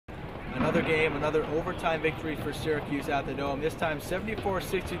Another game, another overtime victory for Syracuse at the Dome. This time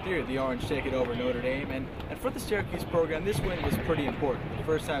 74-63, the Orange take it over Notre Dame. And for the Syracuse program, this win was pretty important. The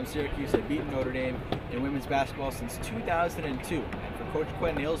first time Syracuse had beaten Notre Dame in women's basketball since 2002. And for Coach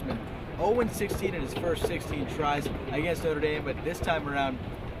Quentin Hillsman, 0-16 in his first 16 tries against Notre Dame, but this time around,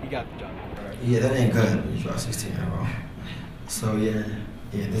 he got the done. Yeah, that ain't good when you draw 16 in a row. So yeah,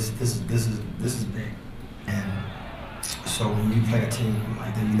 this is big. And so when you play a team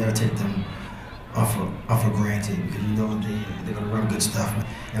like that, you never take them off of granted, because you know they're gonna run good stuff.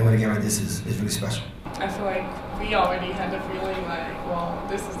 And when a game like this is really special. I feel like we already had the feeling like, well,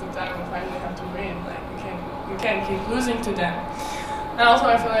 this is the time we finally have to win. Like we can't keep losing to them. And also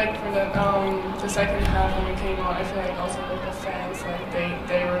I feel like for the second half when we came out, I feel like also with the fans, like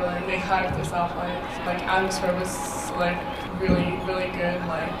they hyped us up, like atmosphere was like really good.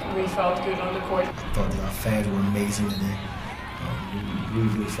 Like we felt good on the court. I thought that our fans were amazing today. We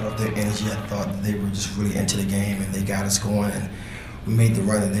really felt their energy. I thought that they were just really into the game and they got us going, and we made the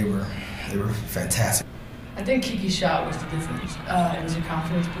run and they were fantastic. I think Kiki's shot was the difference. It was a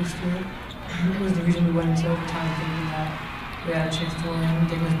confidence booster. It was the reason we went into overtime thinking that we had a chance to win. I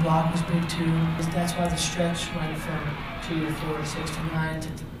think his block was big too. That's why the stretch went from 2 to 4 to 6 to 9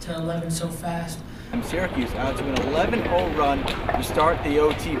 to 11 so fast. Syracuse out to an 11-0 run to start the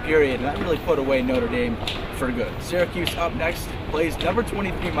OT period, and that really put away Notre Dame for good. Syracuse up next plays number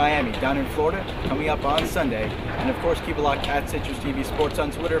 23 Miami down in Florida coming up on Sunday. And of course, keep a look at CitrusTV Sports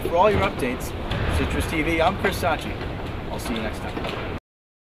on Twitter for all your updates. Citrus TV, I'm Sacchi. I'll see you next time.